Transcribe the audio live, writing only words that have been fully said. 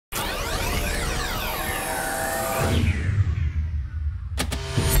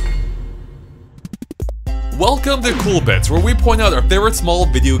Welcome to Cool Bits, where we point out our favorite small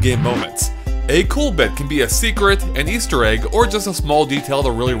video game moments. A cool bit can be a secret, an Easter egg, or just a small detail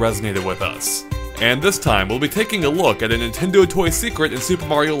that really resonated with us. And this time, we'll be taking a look at a Nintendo toy secret in Super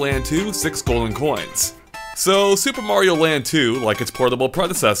Mario Land 2: 6 Golden Coins. So, Super Mario Land 2, like its portable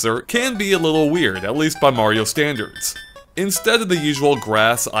predecessor, can be a little weird, at least by Mario standards. Instead of the usual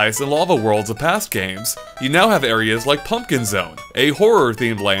grass, ice, and lava worlds of past games, you now have areas like Pumpkin Zone, a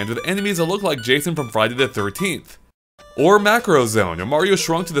horror-themed land with enemies that look like Jason from Friday the 13th. Or Macro Zone, where Mario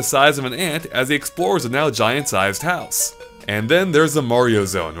shrunk to the size of an ant as he explores a now giant-sized house. And then there's the Mario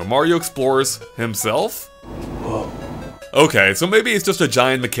Zone, where Mario explores himself? Whoa. Okay, so maybe it's just a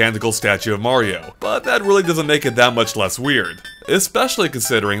giant mechanical statue of Mario, but that really doesn't make it that much less weird. Especially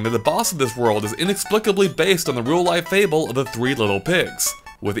considering that the boss of this world is inexplicably based on the real-life fable of the Three Little Pigs,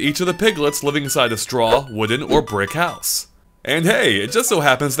 with each of the piglets living inside a straw, wooden, or brick house. And hey, it just so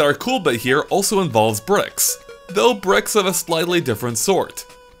happens that our cool bit here also involves bricks, though bricks of a slightly different sort,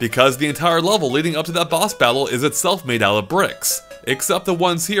 because the entire level leading up to that boss battle is itself made out of bricks, except the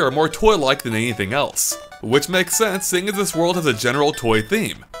ones here are more toy-like than anything else. Which makes sense seeing as this world has a general toy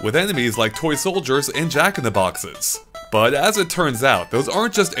theme, with enemies like toy soldiers and jack-in-the-boxes. But as it turns out, those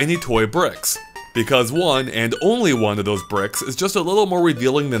aren't just any toy bricks, because one, and only one of those bricks, is just a little more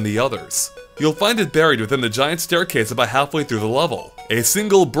revealing than the others. You'll find it buried within the giant staircase about halfway through the level, a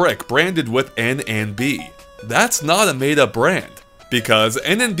single brick branded with N&B. That's not a made-up brand, because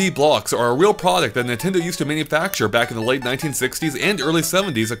N&B Blocks are a real product that Nintendo used to manufacture back in the late 1960s and early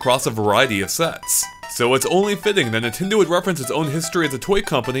 70s across a variety of sets. So it's only fitting that Nintendo would reference its own history as a toy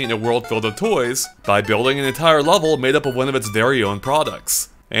company in a world filled with toys by building an entire level made up of one of its very own products.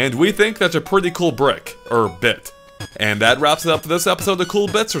 And we think that's a pretty cool bit. And that wraps it up for this episode of Cool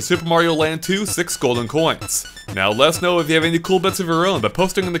Bits for Super Mario Land 2: 6 Golden Coins. Now let us know if you have any cool bits of your own by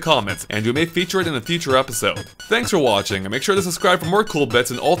posting in the comments, and we may feature it in a future episode. Thanks for watching, and make sure to subscribe for more cool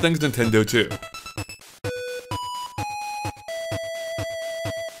bits and all things Nintendo too.